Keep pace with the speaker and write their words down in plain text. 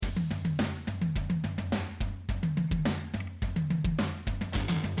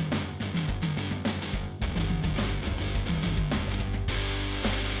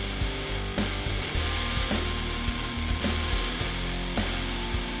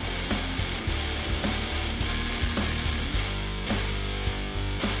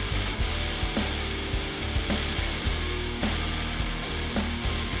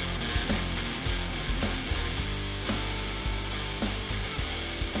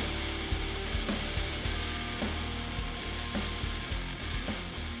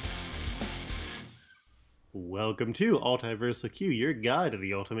Welcome to Altiversal Q, your guide to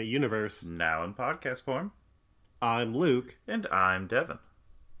the Ultimate Universe. Now in podcast form. I'm Luke. And I'm Devin.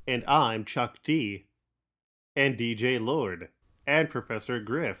 And I'm Chuck D. And DJ Lord. And Professor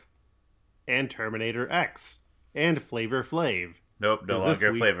Griff. And Terminator X. And Flavor Flav. Nope, no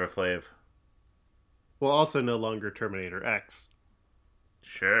longer Flavor Flav. Well, also no longer Terminator X.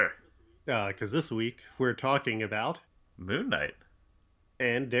 Sure. Because this week we're talking about Moon Knight.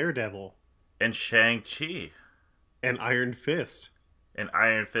 And Daredevil. And Shang-Chi. And Iron Fist. And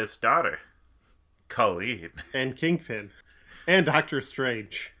Iron Fist's daughter. Colleen. And Kingpin. And Doctor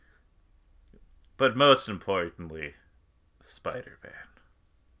Strange. But most importantly, Spider-Man.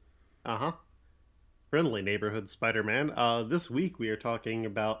 Uh-huh. Friendly neighborhood Spider-Man. This week we are talking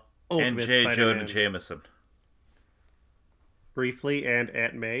about Ultimate and J. Spider-Man. Jonah Jameson. Briefly, and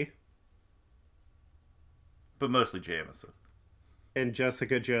Aunt May. But mostly Jameson. And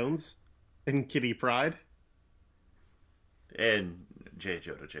Jessica Jones. And Kitty Pryde. And J.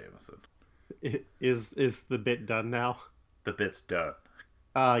 Jonah Jameson. Is the bit done now? The bit's done.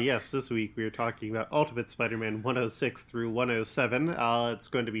 Yes, this week we are talking about Ultimate Spider-Man 106 through 107. It's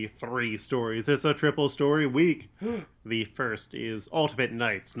going to be 3 stories. It's a triple story week. The first is Ultimate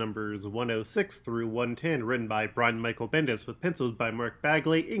Knights, numbers 106 through 110, written by Brian Michael Bendis, with pencils by Mark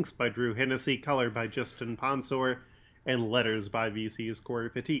Bagley, inks by Drew Hennessy, color by Justin Ponsor, and letters by VC's Corey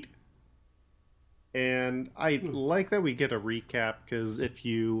Petit. And I like that we get a recap, because if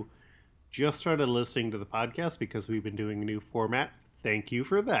you just started listening to the podcast because we've been doing a new format, thank you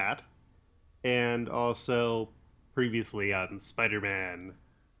for that. And also, previously on Spider-Man,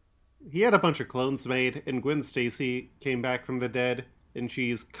 he had a bunch of clones made, and Gwen Stacy came back from the dead, and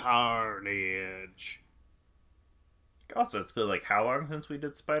she's Carnage. Also, it's been like how long since we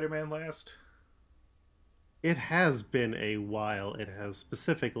did Spider-Man last? It has been a while. It has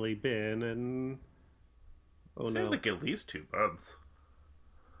specifically been, and... Oh no. Like at least 2 months.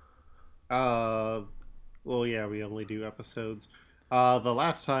 Well, yeah, we only do episodes. The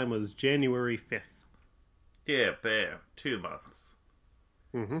last time was January 5th. Yeah, bam. 2 months.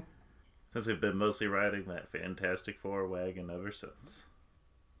 Mm-hmm. Since we've been mostly riding that Fantastic Four wagon ever since.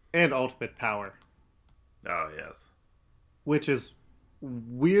 And Ultimate Power. Oh, yes. Which is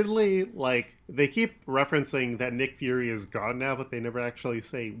weirdly, like, they keep referencing that Nick Fury is gone now, but they never actually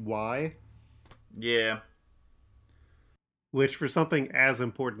say why. Yeah. Which, for something as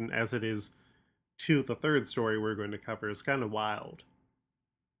important as it is to the third story we're going to cover, is kind of wild.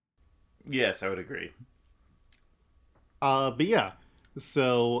 Yes, I would agree. But yeah,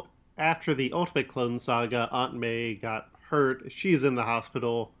 so after the Ultimate Clone Saga, Aunt May got hurt. She's in the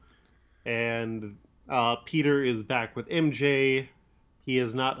hospital, and Peter is back with MJ. He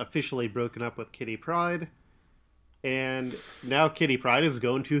is not officially broken up with Kitty Pryde, and now Kitty Pryde is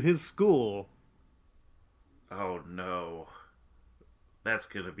going to his school. Oh no. That's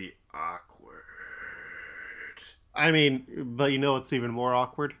gonna be awkward. I mean, but you know what's even more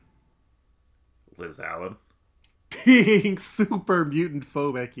awkward? Liz Allen. Being super mutant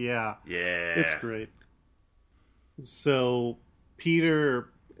phobic, yeah. Yeah. It's great. So, Peter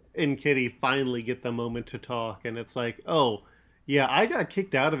and Kitty finally get the moment to talk, and it's like, oh, yeah, I got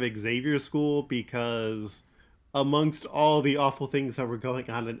kicked out of Xavier School because amongst all the awful things that were going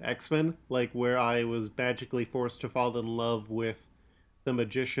on in X-Men, like where I was magically forced to fall in love with the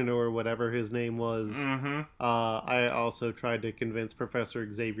magician or whatever his name was, I also tried to convince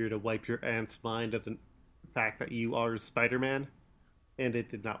Professor Xavier to wipe your aunt's mind of the fact that you are Spider-Man, and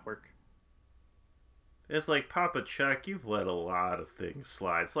it did not work. It's like, Papa Chuck, you've let a lot of things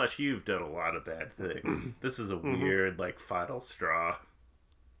slide, / you've done a lot of bad things. This is a weird, like, final straw.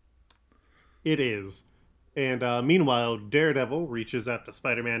 It is. And meanwhile, Daredevil reaches out to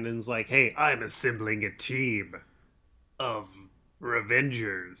Spider-Man and is like, hey, I'm assembling a team of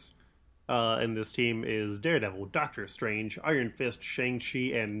Revengers. And this team is Daredevil, Doctor Strange, Iron Fist,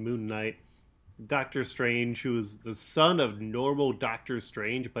 Shang-Chi, and Moon Knight. Doctor Strange, who is the son of normal Doctor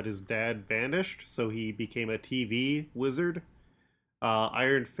Strange, but his dad vanished, so he became a TV wizard.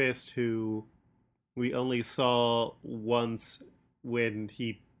 Iron Fist, who we only saw once when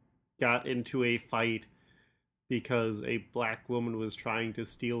he got into a fight because a black woman was trying to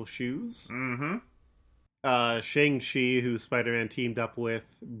steal shoes. Mm-hmm. Shang-Chi, who Spider-Man teamed up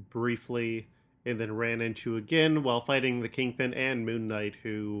with briefly and then ran into again while fighting the Kingpin, and Moon Knight,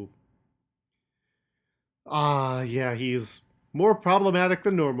 who... yeah, he's more problematic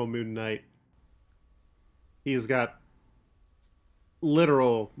than normal Moon Knight. He's got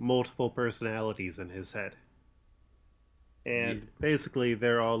literal multiple personalities in his head. And basically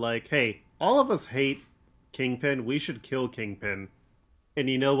they're all like, hey, all of us hate Kingpin, we should kill Kingpin. And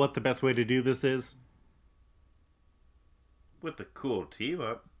you know what the best way to do this is? with the cool team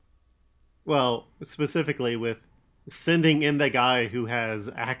up. Well, specifically with sending in the guy who has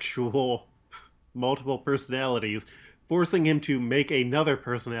actual multiple personalities, forcing him to make another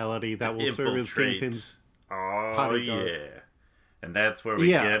personality that To will serve as infiltrate. Kingpin's Oh bodyguard. yeah, and that's where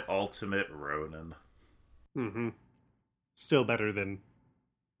we Yeah. get Ultimate Ronin. Mm-hmm. Still better than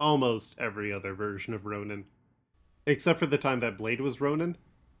almost every other version of Ronin. Except for the time that Blade was Ronin.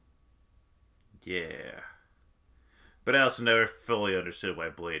 Yeah, but I also never fully understood why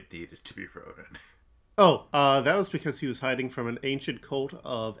Blade needed to be Ronin. Oh, that was because he was hiding from an ancient cult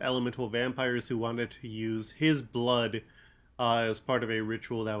of elemental vampires who wanted to use his blood as part of a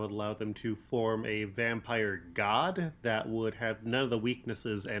ritual that would allow them to form a vampire god that would have none of the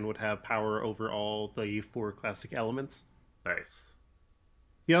weaknesses and would have power over all the four classic elements. Nice.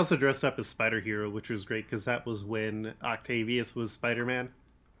 He also dressed up as Spider Hero, which was great because that was when Octavius was Spider Man,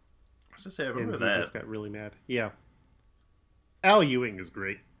 I was gonna say I and remember he that. just got really mad. Yeah, Al Ewing is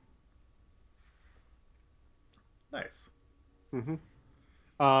great. Nice.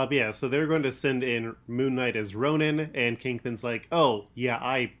 But yeah, so they're going to send in Moon Knight as Ronin, and Kingpin's like, oh, yeah,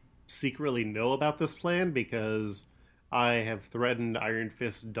 I secretly know about this plan because I have threatened Iron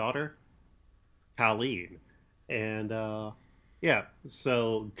Fist's daughter, Colleen. And, yeah,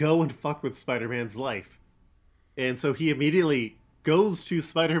 so go and fuck with Spider Man's life. And so he immediately goes to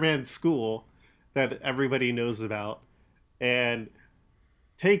Spider Man's school that everybody knows about and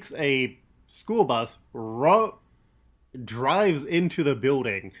takes a school bus, drives into the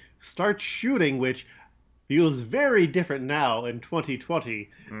building, starts shooting, which feels very different now in 2020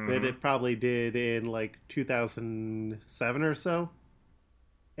 than it probably did in like 2007 or so.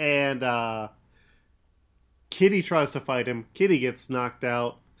 And Kitty tries to fight him. Kitty gets knocked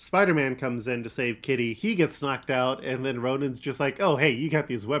out. Spider-Man comes in to save Kitty. He gets knocked out, and then Ronin's just like, oh, hey, you got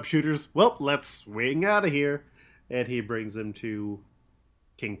these web shooters? Well, let's swing out of here. And he brings him to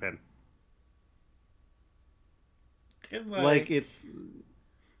Kingpin. And Like it's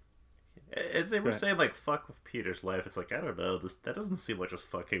as they were Right. saying, like fuck with Peter's life. It's like I don't know. That doesn't seem like just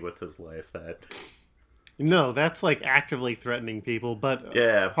fucking with his life. That No, that's like actively threatening people, but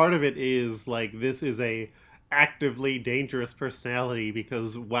Yeah. part of it is like this is a actively dangerous personality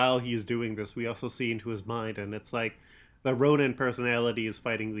because while he's doing this, we also see into his mind, and it's like the Ronin personality is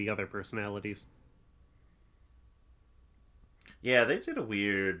fighting the other personalities. Yeah, they did a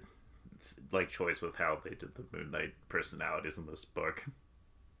weird like choice with how they did the Moon Knight personalities in this book.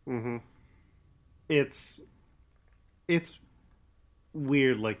 Mm-hmm. It's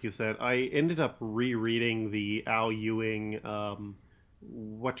weird, like you said. I ended up rereading the Al Ewing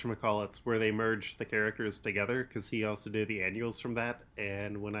whatchamacallits, where they merged the characters together because he also did the annuals from that.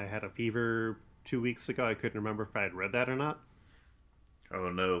 And when I had a fever 2 weeks ago, I couldn't remember if I had read that or not. Oh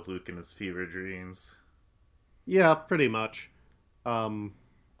no, Luke and his fever dreams. Yeah, pretty much. Um,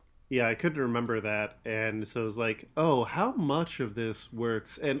 yeah, I couldn't remember that, and so it was like, oh, how much of this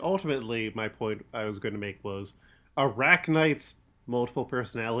works? And ultimately, my point I was going to make was, Arachnite's multiple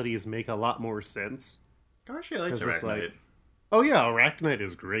personalities make a lot more sense. Oh, actually, I liked 'Cause it's Arachnite. like- Oh yeah, Arachnite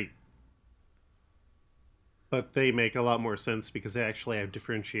is great. But they make a lot more sense because they actually have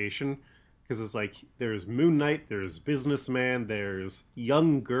differentiation. Because it's like, there's Moon Knight, there's Businessman, there's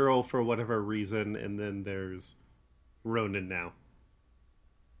Young Girl for whatever reason, and then there's Ronin now.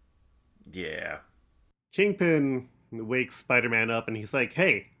 Yeah. Kingpin wakes Spider-Man up and he's like,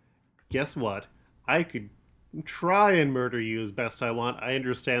 hey, guess what? I could try and murder you as best I want. I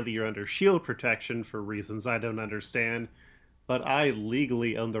understand that you're under shield protection for reasons I don't understand, but I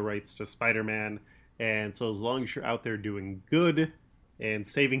legally own the rights to Spider-Man, and so as long as you're out there doing good and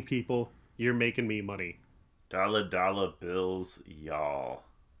saving people, you're making me money. Dollar bills, y'all.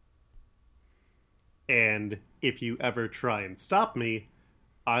 And if you ever try and stop me,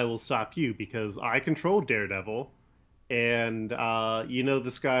 I will stop you because I control Daredevil. And you know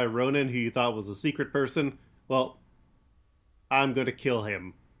this guy Ronin who you thought was a secret person? Well, I'm going to kill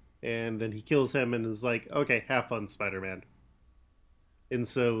him. And then he kills him and is like, okay, have fun, Spider-Man. And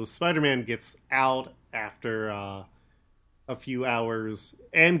so Spider-Man gets out after a few hours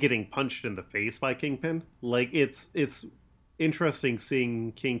and getting punched in the face by Kingpin. Like, it's interesting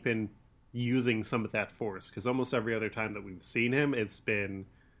seeing Kingpin using some of that force, because almost every other time that we've seen him, it's been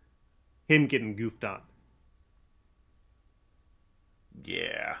him getting goofed on.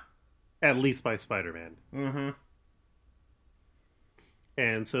 Yeah. At least by Spider-Man. Mm-hmm.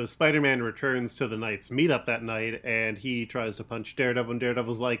 And so Spider-Man returns to the Knight's meetup that night, and he tries to punch Daredevil, and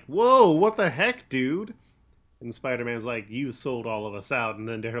Daredevil's like, whoa, what the heck, dude? And Spider-Man's like, you sold all of us out. And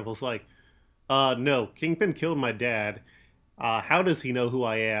then Daredevil's like, no, Kingpin killed my dad. How does he know who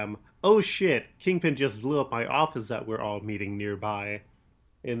I am? Oh shit, Kingpin just blew up my office that we're all meeting nearby.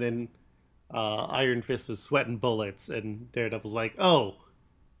 And then Iron Fist is sweating bullets, and Daredevil's like, oh,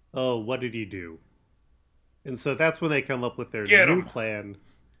 what did you do? And so that's when they come up with their Get new him! plan.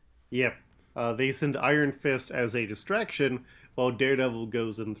 Yep. They send Iron Fist as a distraction while Daredevil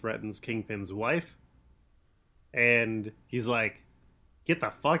goes and threatens Kingpin's wife. And he's like, get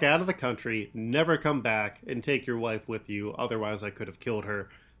the fuck out of the country, never come back, and take your wife with you, otherwise I could have killed her,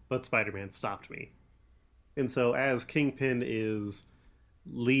 but Spider-Man stopped me. And so as Kingpin is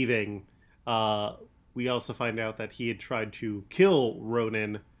leaving, we also find out that he had tried to kill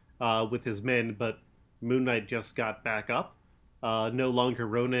Ronin with his men, but Moon Knight just got back up. No longer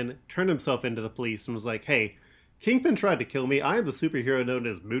Ronin, turned himself into the police and was like, hey, Kingpin tried to kill me. I am the superhero known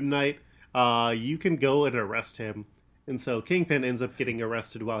as Moon Knight. You can go and arrest him. And so Kingpin ends up getting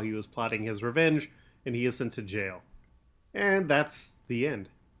arrested while he was plotting his revenge, and he is sent to jail. And that's the end.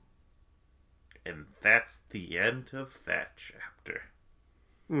 And that's the end of that chapter.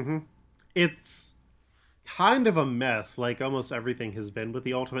 Mm-hmm. It's kind of a mess, like almost everything has been with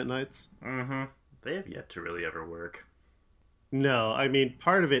the Ultimate Knights. Mm-hmm. They have yet to really ever work. No, I mean,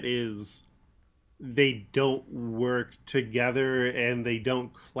 part of it is they don't work together and they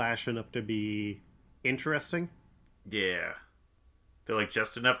don't clash enough to be interesting. Yeah. They're like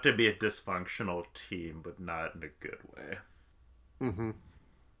just enough to be a dysfunctional team, but not in a good way. Mm-hmm.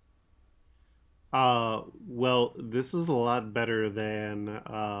 Well, this is a lot better than,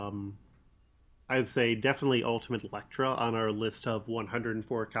 I'd say definitely Ultimate Elektra on our list of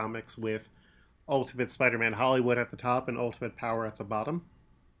 104 comics with Ultimate Spider-Man Hollywood at the top and Ultimate Power at the bottom.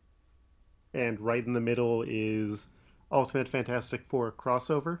 And right in the middle is Ultimate Fantastic Four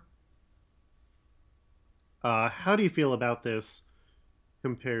crossover. How do you feel about this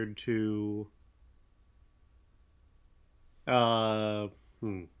compared to uh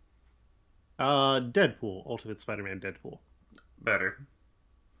hmm, Deadpool, Ultimate Spider-Man Deadpool? Better.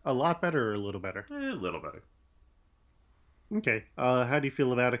 A lot better or a little better? A little better. Okay. How do you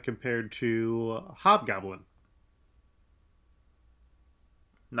feel about it compared to Hobgoblin?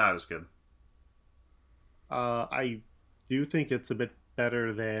 Not as good. I do think it's a bit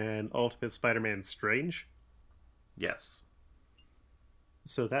better than Ultimate Spider-Man Strange. Yes.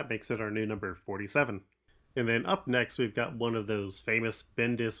 So that makes it our new number 47. And then up next, we've got one of those famous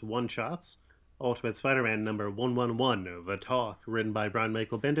Bendis one-shots, Ultimate Spider-Man number 111, The Talk, written by Brian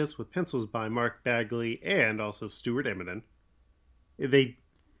Michael Bendis with pencils by Mark Bagley and also Stuart Eminem. They,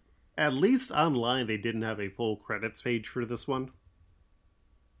 at least online, they didn't have a full credits page for this one.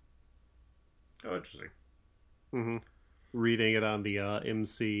 Oh, interesting. Mm-hmm. Reading it on the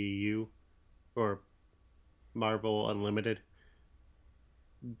MCU or Marvel Unlimited.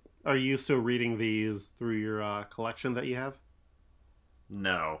 Are you still reading these through your collection that you have?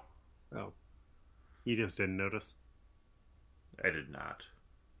 No, Oh, you just didn't notice. I did not.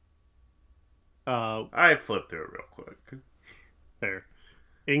 Uh, I flipped through it real quick. Fair.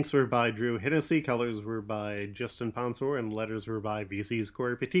 Inks were by Drew Hennessy, colors were by Justin Ponsor, and letters were by VC's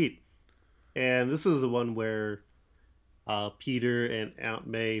Corey Petit. And this is the one where Peter and Aunt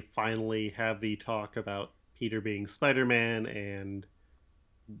May finally have the talk about Peter being Spider-Man and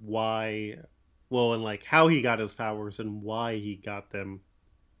why, well, and like how he got his powers and why he got them.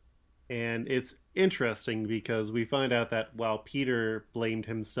 And it's interesting because we find out that while Peter blamed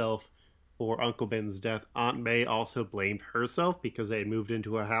himself for Uncle Ben's death, Aunt May also blamed herself because they had moved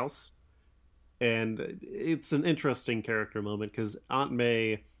into a house. And it's an interesting character moment because Aunt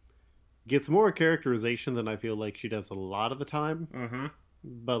May gets more characterization than I feel like she does a lot of the time. Mm-hmm.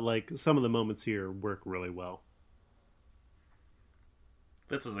 But like some of the moments here work really well.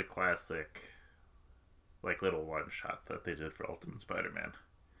 This is a classic, like, little one-shot that they did for Ultimate Spider-Man.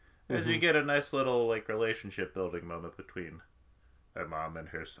 As you get a nice little, like, relationship-building moment between a mom and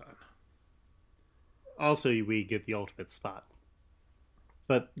her son. Also, we get the ultimate spot.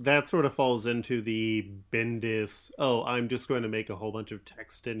 But that sort of falls into the Bendis, oh, I'm just going to make a whole bunch of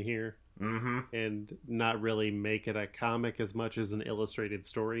text in here Mm-hmm. and not really make it a comic as much as an illustrated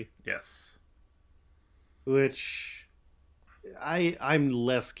story. Yes. Which I'm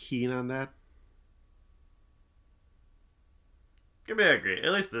less keen on that. I mean, I agree.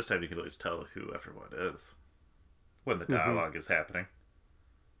 At least this time you can always tell who everyone is when the dialogue is happening.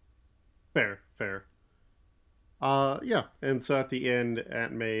 Fair, fair. Yeah, and so at the end,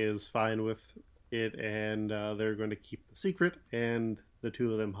 Aunt May is fine with it, and they're going to keep the secret, and the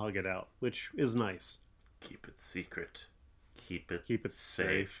two of them hug it out, which is nice. Keep it secret. Keep it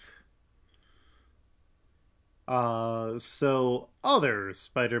safe. So other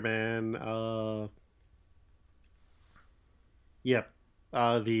Spider-Man, Yep.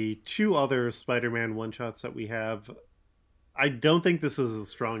 The two other Spider-Man one-shots that we have, I don't think this is the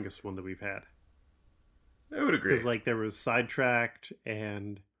strongest one that we've had. I would agree. Because, like, there was Sidetracked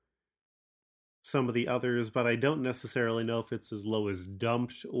and some of the others, but I don't necessarily know if it's as low as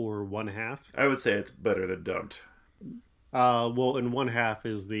Dumped or One Half. I would say it's better than Dumped. Well, in One Half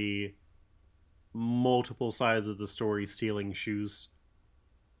is the multiple sides of the story stealing shoes.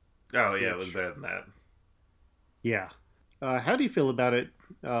 Oh yeah, it was Which, better than that. yeah. How do you feel about it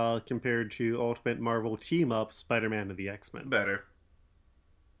compared to Ultimate Marvel Team Up Spider Man and the X Men? Better.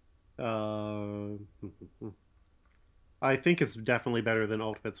 Uh, I think it's definitely better than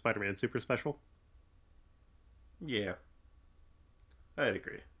Ultimate Spider Man Super Special. Yeah, I'd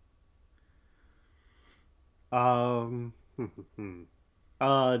agree. Um,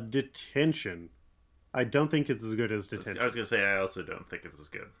 Detention. I don't think it's as good as I was Detention. gonna say I also don't think it's as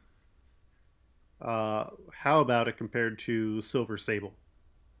good. How about it compared to Silver Sable?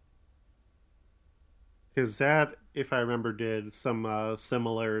 Because that, if I remember, did some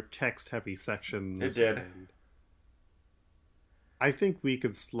similar text-heavy It sections, did. and I think we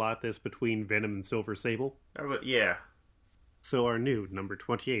could slot this between Venom and Silver Sable. Yeah, So our new number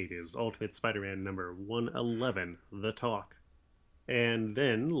 28 is Ultimate Spider-Man number 111, The Talk. And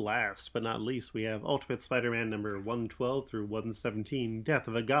then, last but not least, we have Ultimate Spider-Man number 112 through 117, Death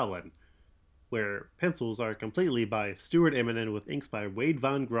of a Goblin, where pencils are completely by Stuart Eminem with inks by Wade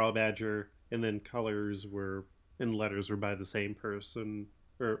Von Grawbadger, and then colors were and letters were by the same person,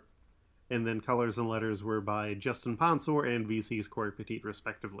 or and then colors and letters were by Justin Ponsor and VC's Corey Petit,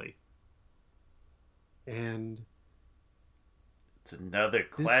 respectively. And it's another this,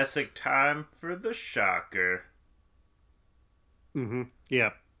 classic time for the Shocker. yeah,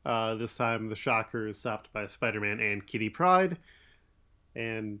 this time the Shocker is stopped by Spider-Man and Kitty Pryde,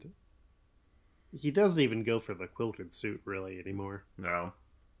 and he doesn't even go for the quilted suit really anymore. No,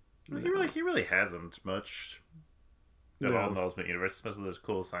 No, he really hasn't much at all in no. the Ultimate Universe, especially those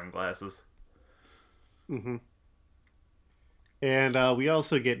cool sunglasses. hmm And we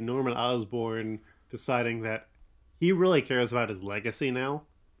also get Norman Osborn deciding that he really cares about his legacy now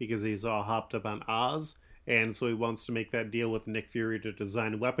because he's all hopped up on Oz. And so he wants to make that deal with Nick Fury to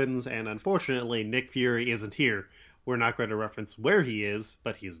design weapons. And unfortunately, Nick Fury isn't here. We're not going to reference where he is,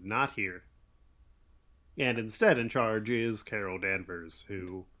 but he's not here. And instead, in charge is Carol Danvers,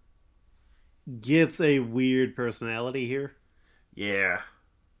 who gets a weird personality here. Yeah,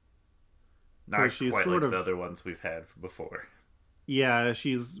 Because not she's quite sort like the of, other ones we've had before. yeah,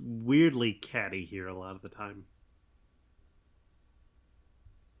 she's weirdly catty here a lot of the time.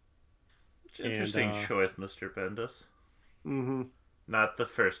 And Interesting choice, Mr. Bendis. mm-hmm. Not the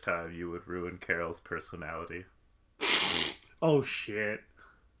first time you would ruin Carol's personality. Oh shit.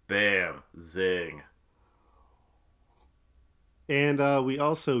 Bam, zing. And we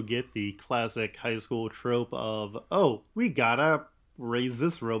also get the classic high school trope of, oh, we gotta raise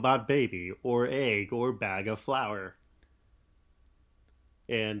this robot baby, or egg, or bag of flour.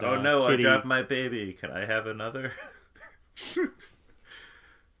 And Oh no, I dropped Kitty, my baby. Can I have another?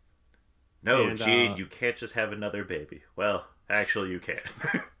 No, and Gene, you can't just have another baby. Well, actually, you can.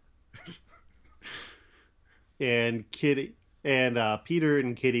 and Kitty, and Peter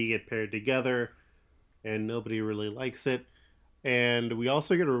and Kitty get paired together, and nobody really likes it. And we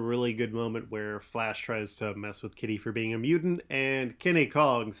also get a really good moment where Flash tries to mess with Kitty for being a mutant, and Kenny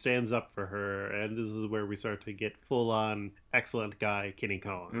Kong stands up for her, and this is where we start to get full on excellent guy Kenny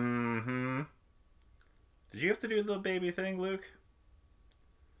Kong. Mm-hmm. Did you have to do the baby thing, Luke?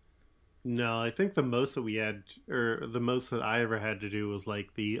 No, I think the most that we had, or the most that I ever had to do was like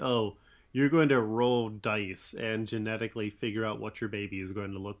oh, you're going to roll dice and genetically figure out what your baby is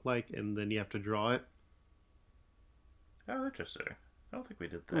going to look like, and then you have to draw it. Oh, interesting. I don't think we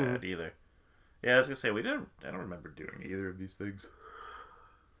did Mm. that either. Yeah, I was gonna say we didn't. I don't remember doing either of these things.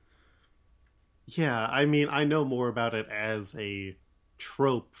 Yeah, I mean, I know more about it as a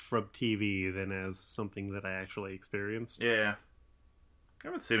trope from TV than as something that I actually experienced. Yeah,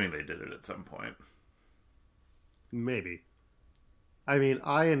 I'm assuming they did it at some point. Maybe. I mean,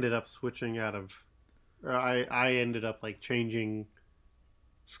 I ended up switching out of. I ended up like changing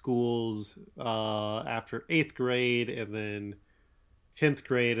schools after 8th grade and then 10th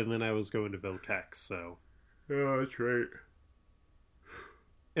grade, and then I was going to Votex. So, Yeah, that's right.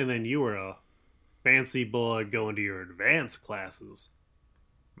 and then you were a fancy boy going to your advanced classes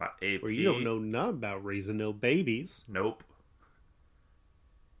My where you don't AP. know nothing about raising no babies. Nope.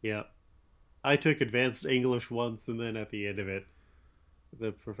 Yeah, I took advanced English once, and then at the end of it,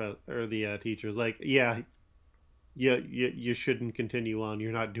 the professor or the teacher's like, "Yeah, you shouldn't continue on.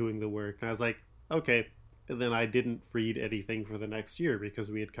 You're not doing the work." And I was like, "Okay." And then I didn't read anything for the next year because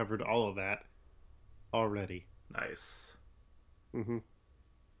we had covered all of that already. Nice. Mm-hmm.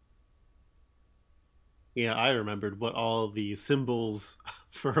 Yeah, I remembered what all the symbols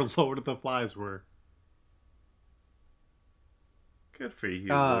for Lord of the Flies were. Good for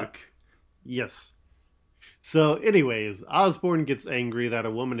you, Luke. Yes. So, anyways, Osborn gets angry that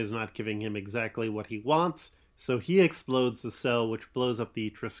a woman is not giving him exactly what he wants, so he explodes the cell, which blows up the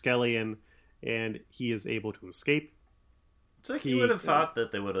Triskelion, and he is able to escape. It's like you would have thought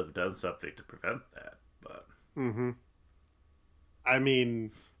that they would have done something to prevent that, but... Mm-hmm. I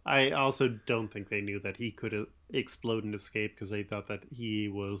mean, I also don't think they knew that he could explode and escape because they thought that he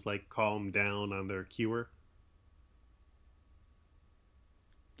was, like, calmed down on their cure.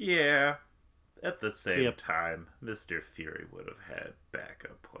 Yeah. At the same time, Mr. Fury would have had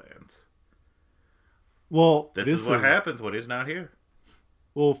backup plans. Well, this is what happens when he's not here.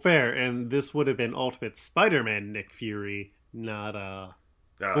 Well, fair, and this would have been Ultimate Spider-Man Nick Fury, not Oh,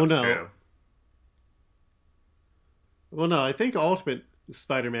 that's true. Well, no, I think Ultimate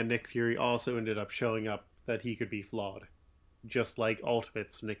Spider-Man Nick Fury also ended up showing up that he could be flawed, just like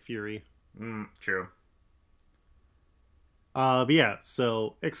Ultimate's Nick Fury. True. But yeah,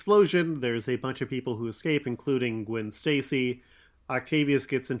 so explosion. There's a bunch of people who escape, including Gwen Stacy. Octavius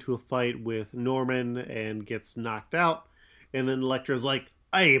gets into a fight with Norman and gets knocked out, and then Elektra's like,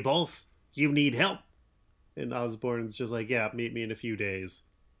 "Hey, boss, you need help?" And Osborn's just like, "Yeah, meet me in a few days."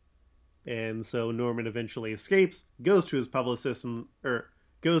 And so Norman eventually escapes, goes to his publicist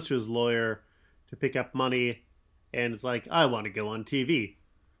goes to his lawyer to pick up money, and is like, "I want to go on TV."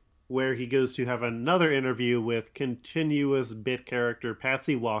 Where he goes to have another interview with continuous bit character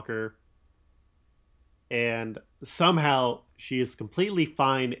Patsy Walker, and somehow she is completely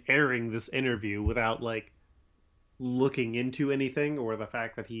fine airing this interview without, like, looking into anything or the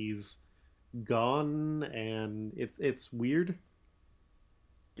fact that he's gone, and it's weird.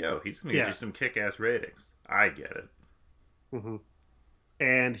 Yo, he's gonna get you some kick-ass ratings. I get it. Mm-hmm.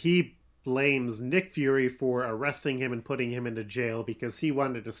 And he blames Nick Fury for arresting him and putting him into jail because he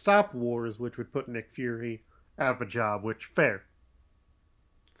wanted to stop wars, which would put Nick Fury out of a job, which, fair.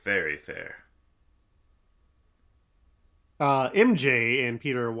 Very fair. MJ and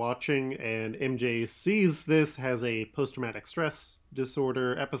Peter are watching, and MJ sees this, has a post-traumatic stress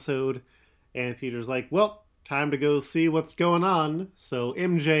disorder episode, and Peter's like, well, time to go see what's going on. So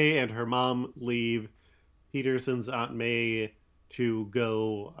MJ and her mom leave. Peter sends Aunt May to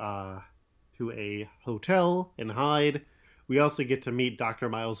go to a hotel and hide. We also get to meet Dr.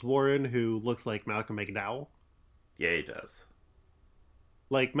 Miles Warren, who looks like Malcolm McDowell. Yeah, he does.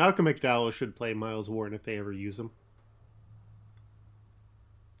 Like, Malcolm McDowell should play Miles Warren if they ever use him.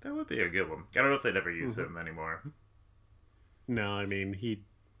 That would be a good one. I don't know if they'd ever use him anymore. No, I mean, he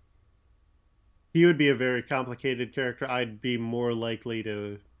would be a very complicated character. I'd be more likely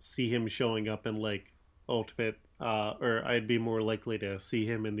to see him showing up in, like, Ultimate, or I'd be more likely to see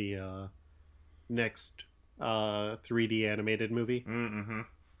him in the next 3D animated movie.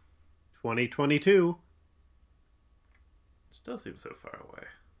 2022. Still seems so far away.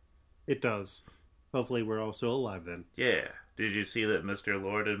 It does. Hopefully we're all still alive then. Yeah. Did you see that Mr.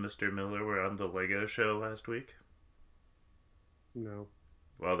 Lord and Mr. Miller were on the Lego show last week? No.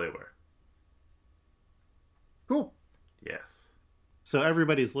 Well, they were. Cool. Yes. So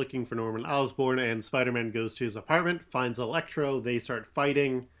everybody's looking for Norman Osborn, and Spider-Man goes to his apartment, finds Electro, they start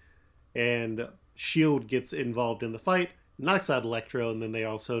fighting, and S.H.I.E.L.D. gets involved in the fight, knocks out Electro, and then they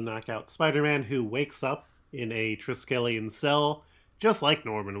also knock out Spider-Man, who wakes up in a Triskelion cell, just like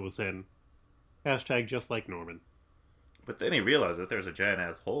Norman was in. Hashtag just like Norman. But then he realized that there's a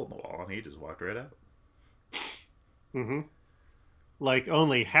giant-ass hole in the wall, and he just walked right out. Mm-hmm. Like,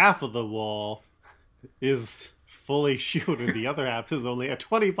 only half of the wall is fully shielded. The other half is only at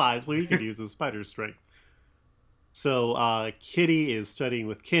 25, so he can use his spider strength. So, Kitty is studying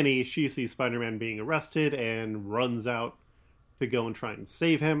with Kenny. She sees Spider-Man being arrested and runs out to go and try and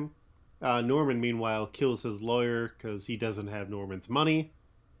save him. Norman, meanwhile, kills his lawyer because he doesn't have Norman's money.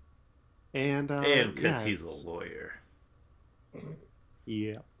 And because he's a lawyer.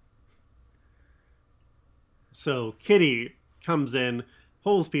 Yeah. So Kitty comes in,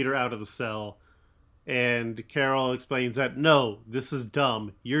 pulls Peter out of the cell, and Carol explains that, no, this is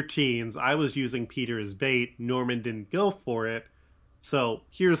dumb. You're teens. I was using Peter as bait. Norman didn't go for it. So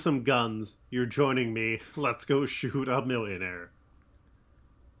here's some guns. You're joining me. Let's go shoot a millionaire.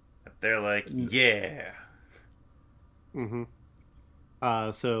 They're like, yeah. Mm-hmm.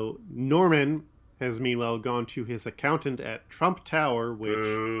 So Norman has meanwhile gone to his accountant at Trump Tower, which...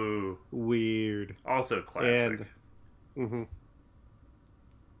 Ooh. Weird. Also classic. And,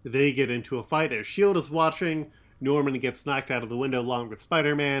 They get into a fight as S.H.I.E.L.D. is watching. Norman gets knocked out of the window along with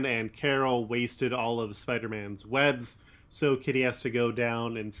Spider-Man, and Carol wasted all of Spider-Man's webs, so Kitty has to go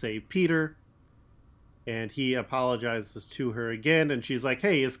down and save Peter. And he apologizes to her again, and she's like,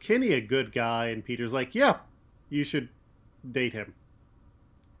 hey, is Kenny a good guy? And Peter's like, yeah, you should date him.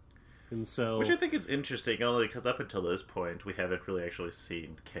 And so... Which I think is interesting, only because up until this point, we haven't really actually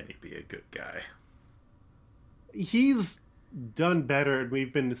seen Kenny be a good guy. He's done better, and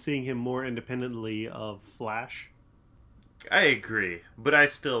we've been seeing him more independently of Flash. I agree, but I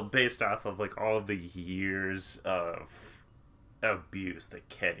still, based off of like all of the years of abuse that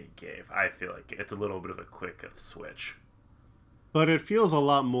Kenny gave, I feel like it's a little bit of a quick switch. But it feels a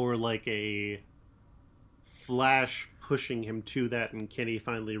lot more like a Flash pushing him to that, and Kenny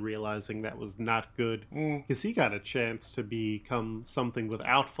finally realizing that was not good, because he got a chance to become something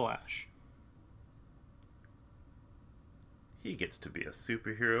without Flash. He gets to be a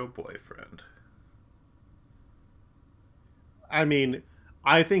superhero boyfriend. I mean,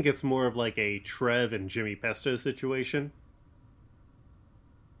 I think it's more of like a Trev and Jimmy Pesto situation.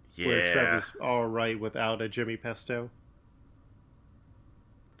 Yeah. Where Trev is alright without a Jimmy Pesto.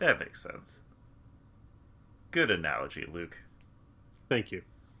 That makes sense. Good analogy, Luke. Thank you.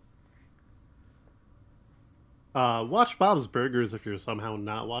 Watch Bob's Burgers if you're somehow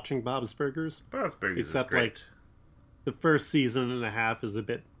not watching Bob's Burgers. Bob's Burgers Except, is great. like, the first season and a half is a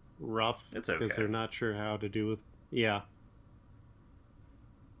bit rough. It's okay. Because they're not sure how to do with... Yeah.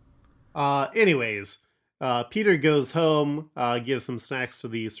 Anyways, Peter goes home, gives some snacks to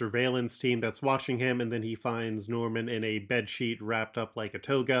the surveillance team that's watching him, and then he finds Norman in a bedsheet wrapped up like a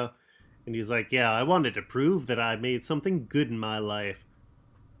toga. And he's like, yeah, I wanted to prove that I made something good in my life.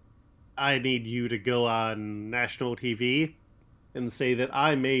 I need you to go on national TV and say that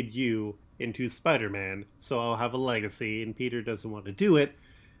I made you into Spider-Man, so I'll have a legacy. And Peter doesn't want to do it.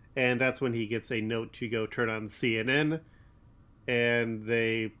 And that's when he gets a note to go turn on CNN. And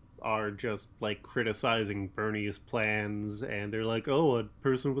they are just like criticizing Bernie's plans, and they're like, oh, a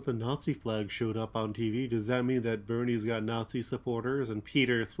person with a Nazi flag showed up on TV. Does that mean that Bernie's got Nazi supporters? And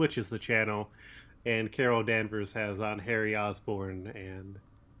Peter switches the channel, and Carol Danvers has on Harry Osborn, and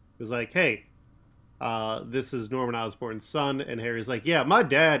is like, hey, this is Norman Osborn's son. And Harry's like, yeah, my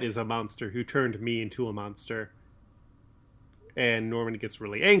dad is a monster who turned me into a monster. And Norman gets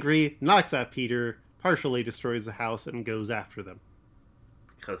really angry, knocks out Peter, partially destroys the house, and goes after them.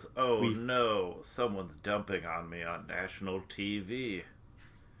 Because, no, someone's dumping on me on national TV.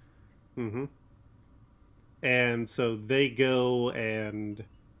 Mm-hmm. And so they go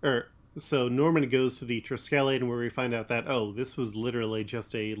so Norman goes to the Triskelion, where we find out that, this was literally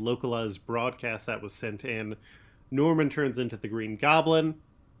just a localized broadcast that was sent in. Norman turns into the Green Goblin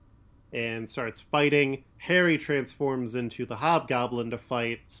and starts fighting. Harry transforms into the Hobgoblin to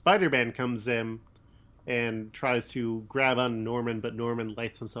fight. Spider-Man comes in and tries to grab on Norman, but Norman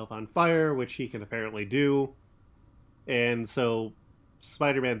lights himself on fire, which he can apparently do. And so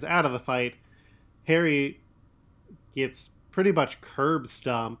Spider-Man's out of the fight. Harry gets pretty much curb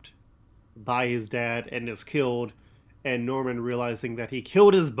stomped by his dad and is killed. And Norman, realizing that he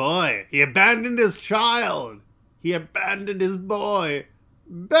killed his boy, he abandoned his child, he abandoned his boy,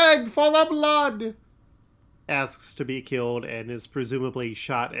 beg for the blood, asks to be killed and is presumably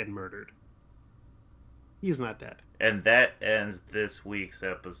shot and murdered. He's not dead. And that ends this week's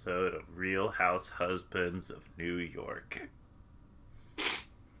episode of Real House Husbands of New York.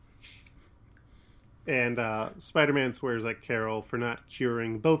 And Spider-Man swears at Carol for not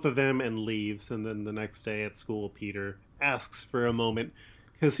curing both of them and leaves. And then the next day at school, Peter asks for a moment,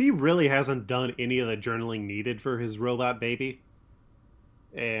 because he really hasn't done any of the journaling needed for his robot baby.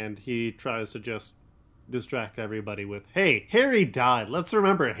 And he tries to just distract everybody with, hey, Harry died. Let's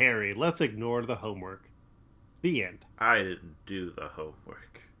remember Harry. Let's ignore the homework. The end. I didn't do the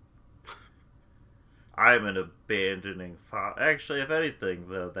homework. I'm an abandoning father. Actually, if anything,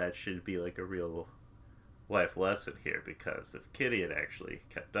 though, that should be like a real life lesson here, because if Kitty had actually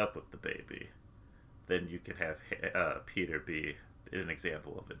kept up with the baby, then you could have Peter be an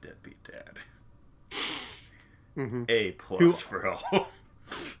example of a deadbeat dad. Mm-hmm. A+ for all.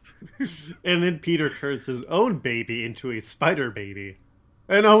 And then Peter turns his own baby into a spider baby.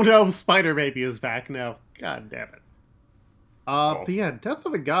 And oh no, Spider Baby is back now. God damn it. But yeah, Death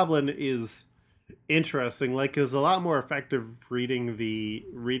of a Goblin is interesting. Like, is a lot more effective reading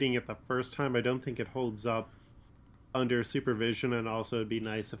it the first time. I don't think it holds up under supervision, and also it'd be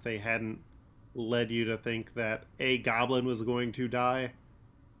nice if they hadn't led you to think that a goblin was going to die.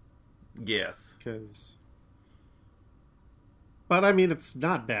 Yes. But I mean, it's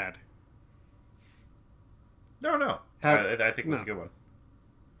not bad. No. I think it was a good one.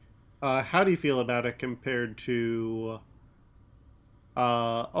 How do you feel about it compared to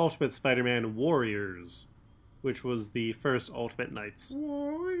Ultimate Spider-Man Warriors, which was the first Ultimate Knights?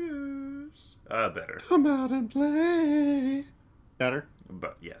 Warriors. Better. Come out and play. Better.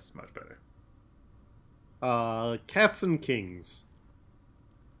 But yes, much better. Cats and Kings.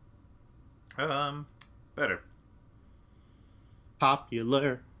 Better.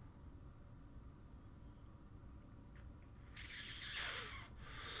 Popular.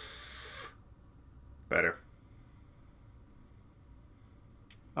 Better.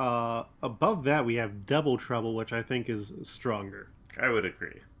 Above that, we have Double Trouble, which I think is stronger. I would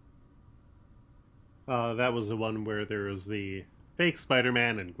agree. That was the one where there was the fake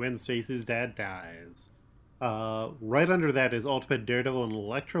Spider-Man and Gwen Stacy's dad dies. Right under that is Ultimate Daredevil and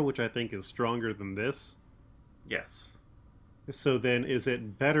Elektra, which I think is stronger than this. Yes. So then, is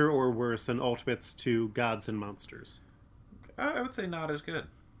it better or worse than Ultimates to Gods and Monsters? I would say not as good.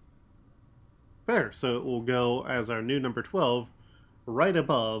 Fair. So it will go as our new number 12, right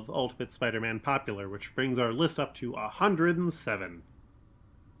above Ultimate Spider-Man Popular, which brings our list up to 107.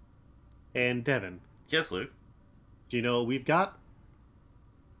 And Devin. Yes, Luke. Do you know what we've got?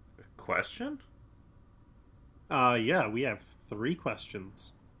 Question? Yeah, we have 3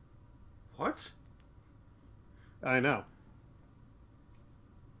 questions. What? I know.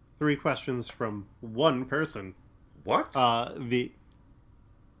 3 questions from one person. What?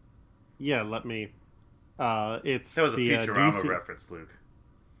 Yeah, let me... It's that was a the, Futurama DC... reference, Luke.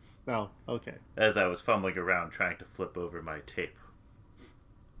 Oh, okay. As I was fumbling around trying to flip over my tape.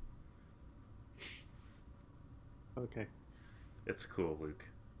 Okay. It's cool, Luke.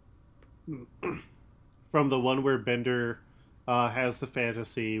 From the one where Bender has the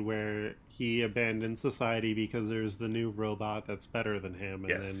fantasy where he abandons society because there's the new robot that's better than him, and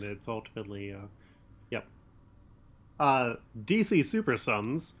yes. then it's ultimately... Yep. DC Super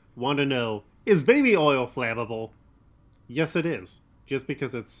Sons want to know, is baby oil flammable? Yes, it is. Just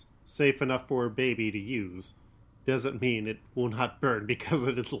because it's safe enough for a baby to use doesn't mean it will not burn because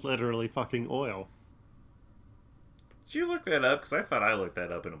it is literally fucking oil. Did you look that up? Because I thought I looked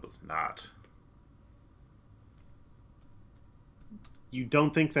that up and it was not. You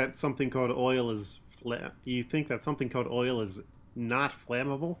don't think that something called oil is... You think that something called oil is not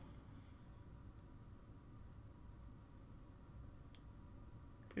flammable?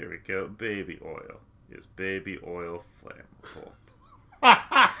 Here we go. Baby oil. Is baby oil flammable?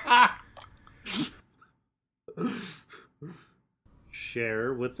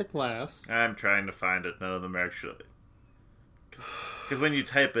 Share with the class. I'm trying to find it. None of them are actually. Because when you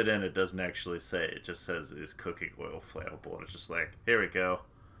type it in, it doesn't actually say. It just says, is cooking oil flammable? And it's just like, here we go.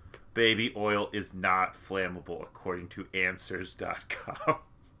 Baby oil is not flammable according to answers.com.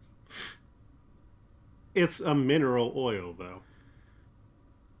 It's a mineral oil, though.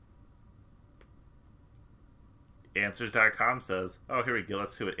 Answers.com says, oh, here we go.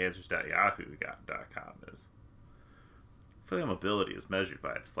 Let's see what answers.yahoo.com is. Flammability is measured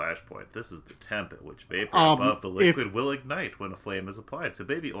by its flash point. This is the temp at which vapor above the liquid will ignite when a flame is applied. So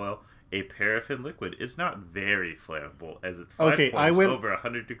baby oil, a paraffin liquid, is not very flammable as its flash point is over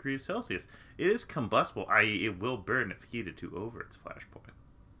 100 degrees Celsius. It is combustible, i.e. it will burn if heated to over its flash point.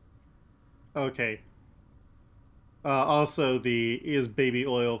 Okay. Also, the is baby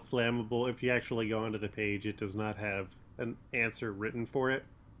oil flammable? If you actually go onto the page, it does not have an answer written for it.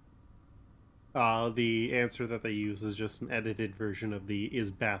 The answer that they use is just an edited version of the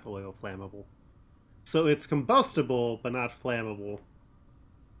is bath oil flammable. So it's combustible, but not flammable.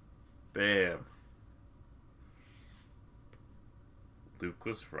 Bam. Luke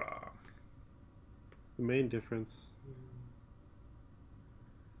was wrong. The main difference...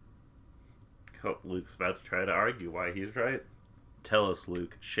 Hope Luke's about to try to argue why he's right. Tell us,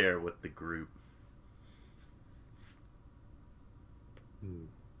 Luke. Share with the group.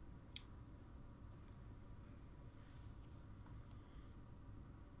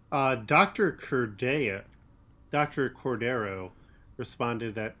 Dr. Cordero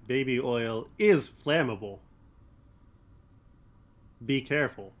responded that baby oil is flammable. Be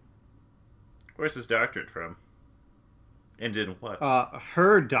careful. Where's his doctorate from? And in what?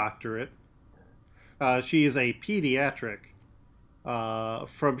 Her doctorate. She is a pediatric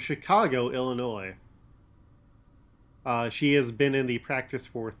from Chicago, Illinois. She has been in the practice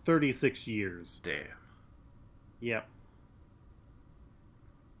for 36 years. Damn. Yep.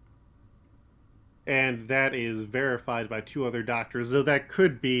 And that is verified by 2 other doctors, though that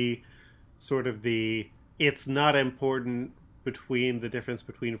could be sort of the... It's not important between the difference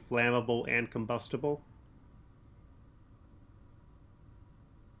between flammable and combustible.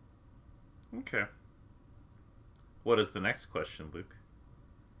 Okay. What is the next question, Luke?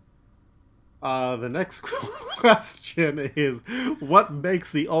 The next question is, what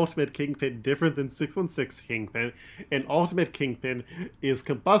makes the Ultimate Kingpin different than 616 Kingpin? An Ultimate Kingpin is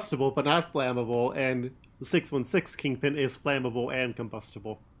combustible but not flammable, and 616 Kingpin is flammable and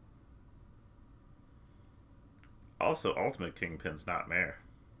combustible. Also, Ultimate Kingpin's not Mayor.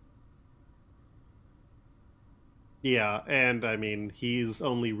 Yeah, and I mean, he's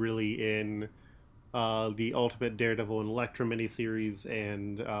only really in the Ultimate Daredevil and Elektra miniseries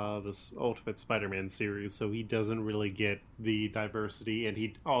and this Ultimate Spider-Man series, so he doesn't really get the diversity, and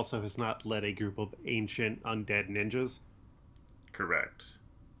he also has not led a group of ancient undead ninjas. Correct.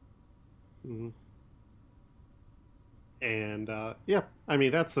 Mm-hmm. And yeah, I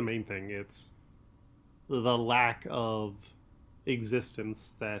mean, that's the main thing. It's the lack of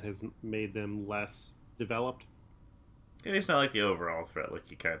existence that has made them less developed. Yeah, he's not like the overall threat like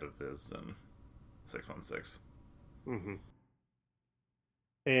he kind of is in 616. Mm-hmm.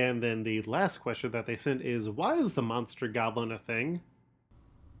 And then the last question that they sent is, why is the monster goblin a thing?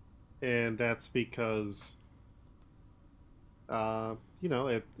 And that's because,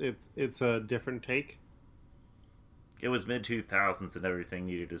 it's a different take. It was mid 2000s and everything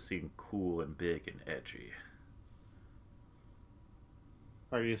needed to seem cool and big and edgy.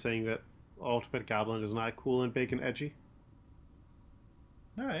 Are you saying that Ultimate Goblin is not cool and big and edgy?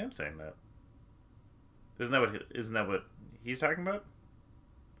 No, I am saying that. Isn't that what he's talking about?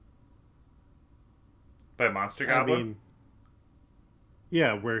 By Monster Goblin? I mean,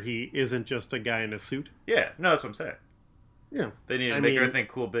 yeah, where he isn't just a guy in a suit. Yeah, no, that's what I'm saying. Yeah. They needed to make everything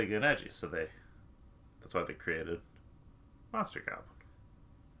cool, big, and edgy, so that's why they created Monster Goblin.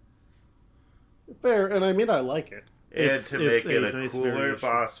 Fair, and I mean, I like it. And to make it a nice cooler variation.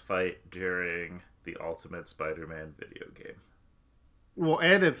 boss fight during the Ultimate Spider-Man video game. Well,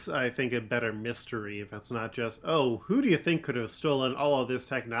 and it's, I think, a better mystery if it's not just, oh, who do you think could have stolen all of this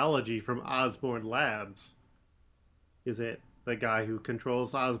technology from Osborn Labs? Is it the guy who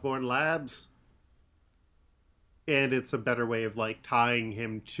controls Osborn Labs? And it's a better way of, like, tying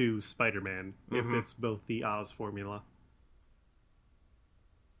him to Spider-Man, if it's both the Oz formula.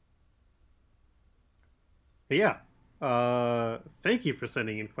 But yeah, thank you for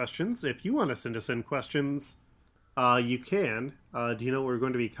sending in questions. If you want to send us in questions, you can. Do you know what we're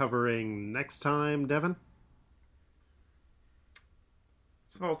going to be covering next time, Devin?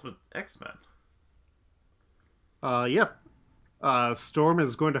 Some Ultimate X-Men. Yep. Storm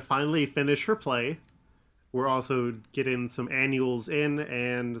is going to finally finish her play. We're also getting some annuals in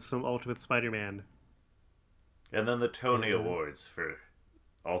and some Ultimate Spider-Man. And then the Tony Awards for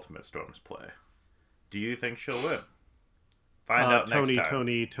Ultimate Storm's play. Do you think she'll win? Find out next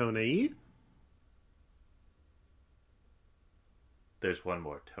time. Tony. There's one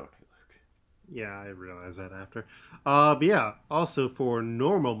more Tony, Luke. Yeah, I realized that after. But yeah, also for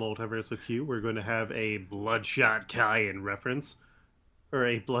normal Multiversal Q, we're going to have a Bloodshot tie-in reference. Or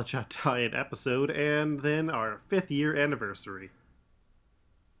a Bloodshot tie-in episode, and then our 5th year anniversary.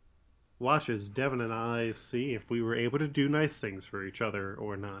 Watch as Devin and I see if we were able to do nice things for each other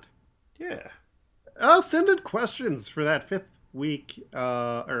or not. Yeah. Send in questions for that 5th week,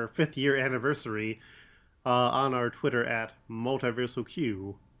 or 5th year anniversary on our Twitter at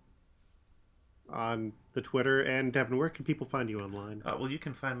MultiversalQ. On the Twitter, and Devin, where can people find you online? Well, you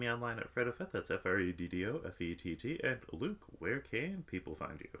can find me online at Freddofett, that's FREDDOFETT, and Luke, where can people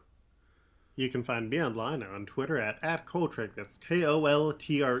find you? You can find me online on Twitter at Koltreg, that's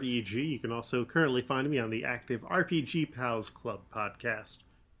KOLTREG. You can also currently find me on the active RPG Pals Club podcast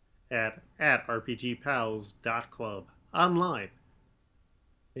at rpgpals.club online.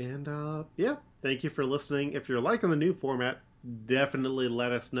 And yeah, thank you for listening. If you're liking the new format, definitely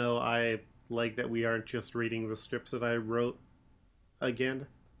let us know. I like that we aren't just reading the strips that I wrote again.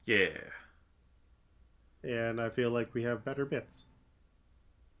 Yeah. And I feel like we have better bits.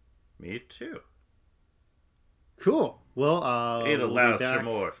 Me too. Cool. Well, it allows for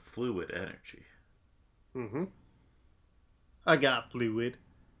more fluid energy. I got fluid.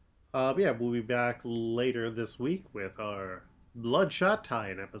 Yeah, we'll be back later this week with our Bloodshot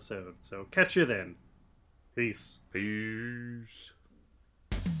tie-in episode. So catch you then. Peace. Peace.